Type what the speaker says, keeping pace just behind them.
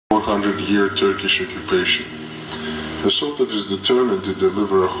400-year Turkish occupation. The Sultan is determined to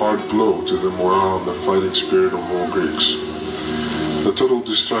deliver a hard blow to the morale and the fighting spirit of all Greeks. The total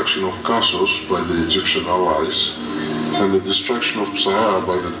destruction of Knossos by the Egyptian allies and the destruction of Psara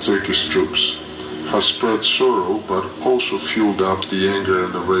by the Turkish troops has spread sorrow but also fueled up the anger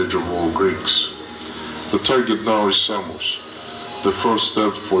and the rage of all Greeks. The target now is Samos, the first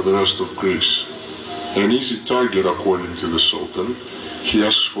step for the rest of Greece. An easy target according to the Sultan. He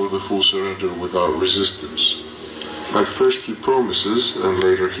asks for the full surrender without resistance. At first he promises and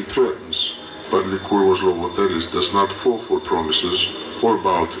later he threatens, but Lycurgos Logotheris does not fall for promises or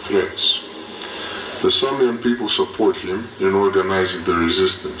bow to threats. The Samian people support him in organizing the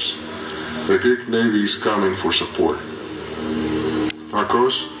resistance. The Greek navy is coming for support.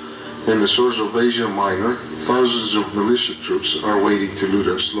 Across, in the shores of Asia Minor, thousands of militia troops are waiting to loot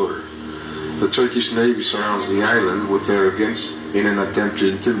and slaughter. The Turkish navy surrounds the island with arrogance in an attempt to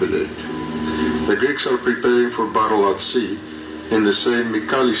intimidate. The Greeks are preparing for battle at sea in the same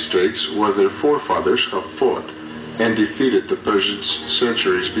Mycale Straits where their forefathers have fought and defeated the Persians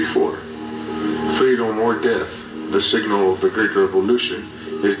centuries before. Freedom or death, the signal of the Greek Revolution,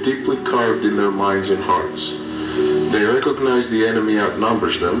 is deeply carved in their minds and hearts. They recognize the enemy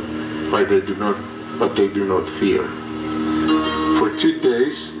outnumbers them, but they do not fear. For 2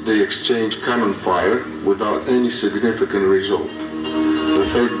 days they exchange cannon fire without any significant result. The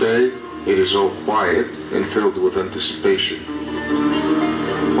third day it is all quiet and filled with anticipation.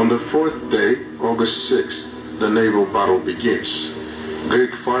 On the fourth day, August 6th, the naval battle begins.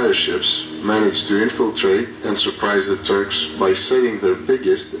 Greek fire ships manage to infiltrate and surprise the Turks by setting their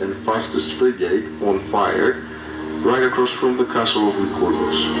biggest and fastest frigate on fire right across from the castle of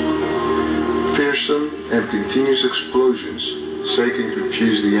Lycurgos. Fearsome and continuous explosions shake and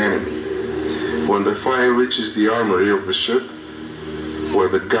confuse the enemy. When the fire reaches the armory of the ship, where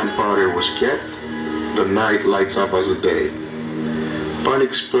the gunpowder was kept, the night lights up as a day.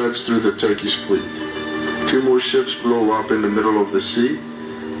 Panic spreads through the Turkish fleet. 2 more ships blow up in the middle of the sea,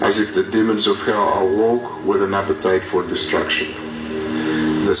 as if the demons of hell awoke with an appetite for destruction.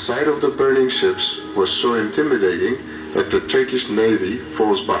 The sight of the burning ships was so intimidating that the Turkish navy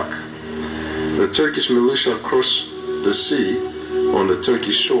falls back. The Turkish militia cross the sea on the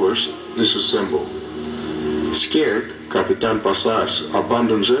Turkish shores disassemble. Scared, Capitan Passas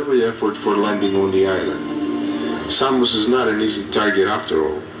abandons every effort for landing on the island. Samos is not an easy target after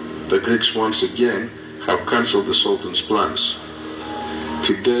all. The Greeks once again have cancelled the Sultan's plans.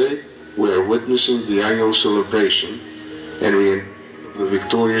 Today we are witnessing the annual celebration and the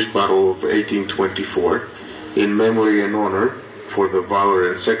victorious battle of 1824 in memory and honor for the valor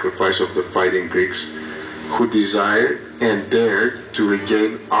and sacrifice of the fighting Greeks who desired and dared to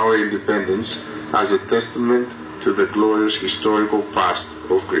regain our independence as a testament to the glorious historical past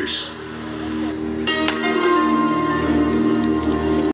of Greece.